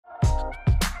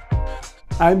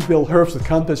I'm Bill Herbst with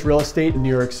Compass Real Estate in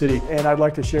New York City, and I'd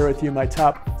like to share with you my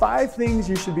top 5 things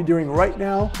you should be doing right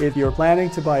now if you're planning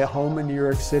to buy a home in New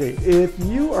York City. If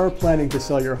you are planning to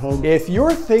sell your home, if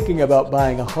you're thinking about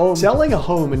buying a home, selling a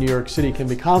home in New York City can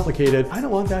be complicated. I don't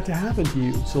want that to happen to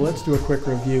you, so let's do a quick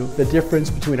review. The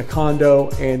difference between a condo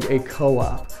and a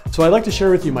co-op. So I'd like to share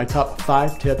with you my top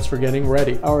 5 tips for getting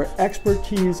ready. Our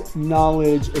expertise,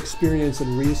 knowledge, experience,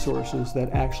 and resources that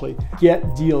actually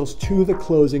get deals to the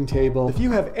closing table. If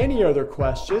you have any other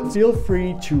questions, feel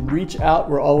free to reach out.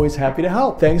 We're always happy to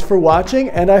help. Thanks for watching,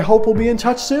 and I hope we'll be in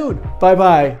touch soon.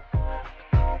 Bye-bye.